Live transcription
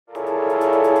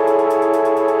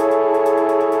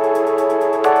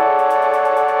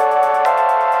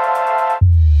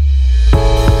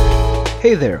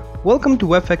Hey there, welcome to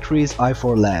WEBfactory's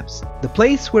i4 Labs, the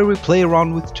place where we play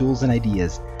around with tools and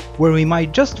ideas, where we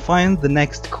might just find the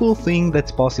next cool thing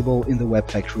that's possible in the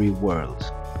WEBfactory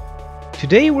world.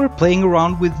 Today we're playing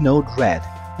around with Node-RED,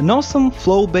 an awesome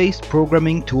flow-based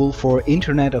programming tool for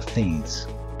Internet of Things.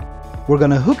 We're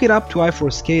gonna hook it up to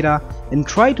i4SCADA and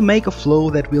try to make a flow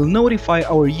that will notify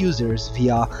our users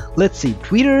via, let's say,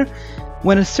 Twitter,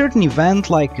 when a certain event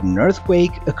like an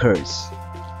earthquake occurs.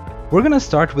 We're gonna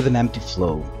start with an empty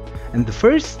flow, and the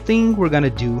first thing we're gonna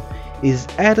do is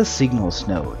add a signals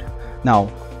node.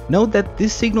 Now, note that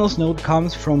this signals node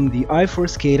comes from the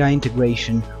i4SCADA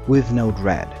integration with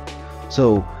Node-RED.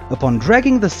 So, upon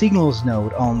dragging the signals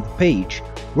node on the page,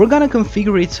 we're gonna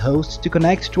configure its host to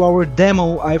connect to our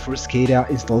demo i4SCADA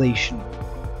installation.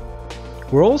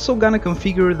 We're also gonna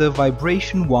configure the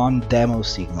vibration1 demo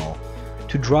signal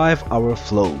to drive our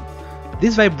flow.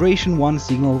 This vibration1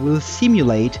 signal will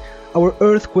simulate our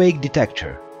earthquake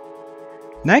detector.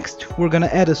 Next, we're gonna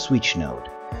add a switch node.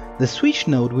 The switch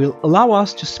node will allow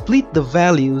us to split the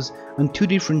values on two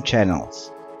different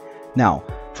channels. Now,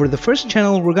 for the first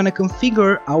channel, we're gonna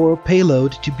configure our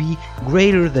payload to be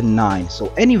greater than 9, so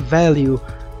any value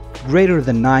greater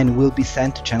than 9 will be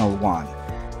sent to channel 1.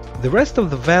 The rest of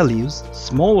the values,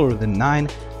 smaller than 9,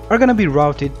 are gonna be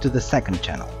routed to the second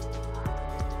channel.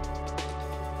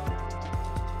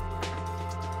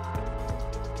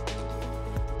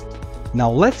 Now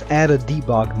let's add a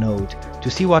debug node to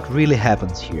see what really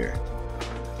happens here.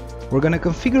 We're gonna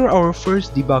configure our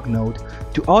first debug node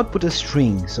to output a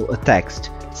string, so a text,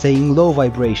 saying low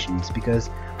vibrations, because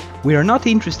we are not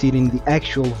interested in the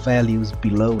actual values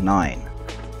below 9.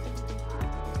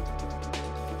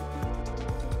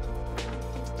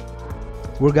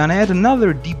 We're gonna add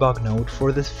another debug node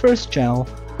for the first channel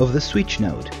of the switch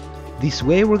node. This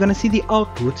way we're gonna see the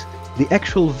output, the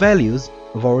actual values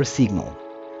of our signal.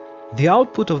 The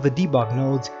output of the debug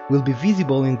nodes will be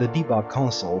visible in the debug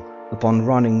console upon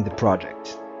running the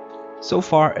project. So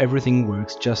far everything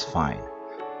works just fine,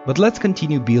 but let's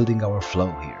continue building our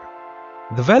flow here.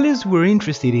 The values we're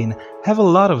interested in have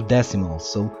a lot of decimals,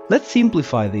 so let's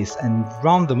simplify this and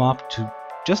round them up to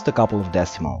just a couple of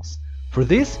decimals. For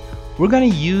this, we're gonna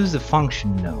use a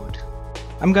function node.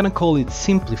 I'm gonna call it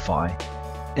simplify,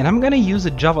 and I'm gonna use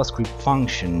a JavaScript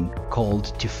function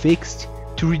called toFixed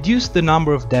to reduce the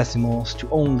number of decimals to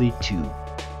only 2.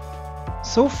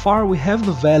 So far we have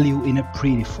the value in a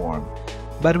pretty form,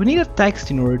 but we need a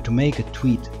text in order to make a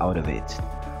tweet out of it.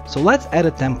 So let's add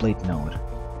a template node.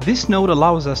 This node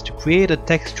allows us to create a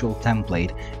textual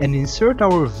template and insert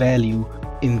our value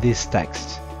in this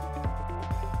text.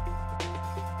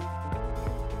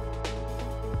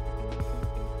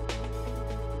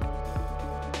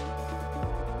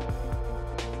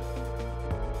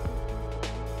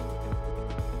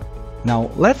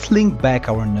 Now let's link back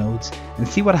our nodes and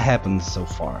see what happens so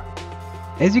far.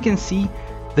 As you can see,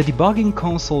 the debugging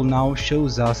console now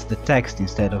shows us the text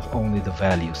instead of only the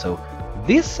value, so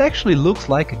this actually looks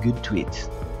like a good tweet.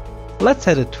 Let's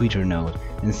add a Twitter node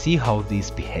and see how this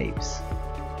behaves.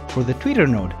 For the Twitter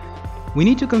node, we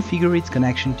need to configure its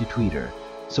connection to Twitter.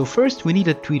 So first we need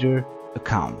a Twitter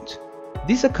account.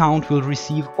 This account will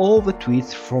receive all the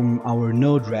tweets from our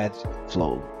Node-RED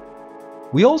flow.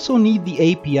 We also need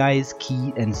the API's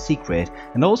key and secret,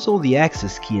 and also the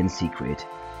access key and secret.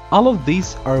 All of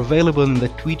these are available in the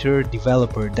Twitter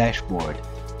developer dashboard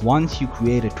once you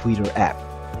create a Twitter app.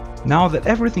 Now that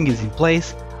everything is in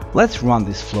place, let's run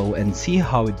this flow and see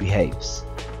how it behaves.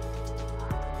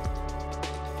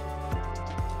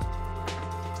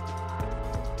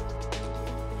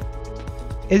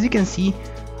 As you can see,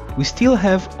 we still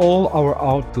have all our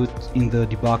output in the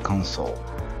debug console.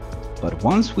 But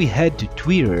once we head to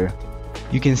Twitter,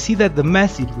 you can see that the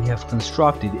message we have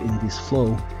constructed in this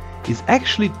flow is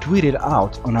actually tweeted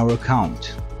out on our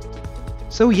account.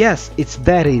 So yes, it's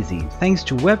that easy, thanks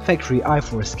to WEBfactory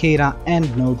i4SCADA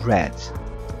and Node-RED.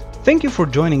 Thank you for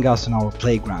joining us on our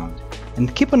playground,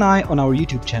 and keep an eye on our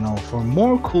YouTube channel for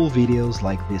more cool videos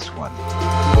like this one.